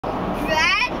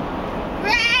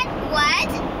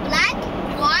white, black,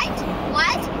 white,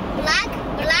 white, black,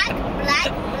 black, black,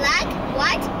 black,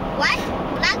 white, white,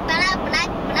 black, black, black,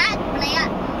 black, black,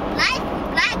 black,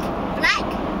 black, black,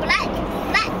 black,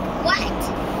 black, white,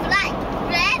 black,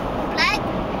 red, black,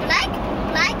 black,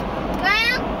 black,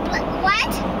 brown, black,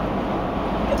 white.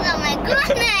 Oh my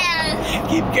goodness!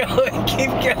 Keep going,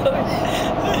 keep going.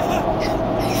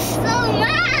 So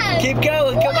much! Keep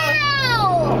going, come on.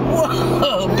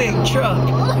 Whoa, big truck.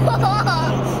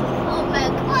 Oh my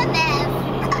goodness!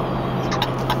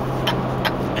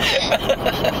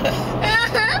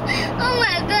 Oh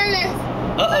my goodness!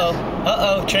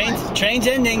 Uh-oh, train's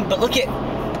ending, but look it.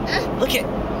 Look it.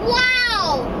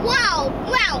 Wow! Wow!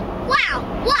 Wow! Wow!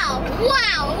 Wow!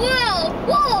 Wow! Wow!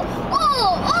 Whoa! Oh!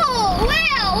 Oh!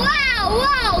 Wow! Wow!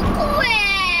 Wow! Cool!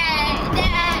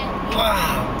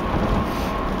 Wow.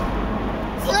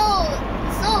 So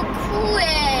cool!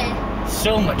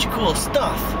 So much cool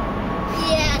stuff.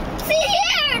 Yeah. See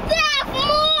here! There's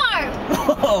more!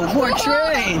 Whoa, more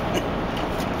train.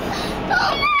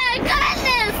 Oh my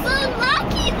goodness! So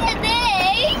lucky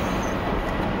today!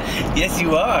 Yes,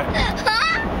 you are.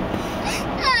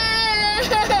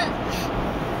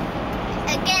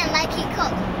 Again, Lucky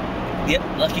Coke. Yep,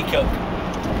 Lucky Coke.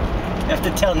 You have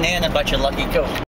to tell Nan about your Lucky Coke.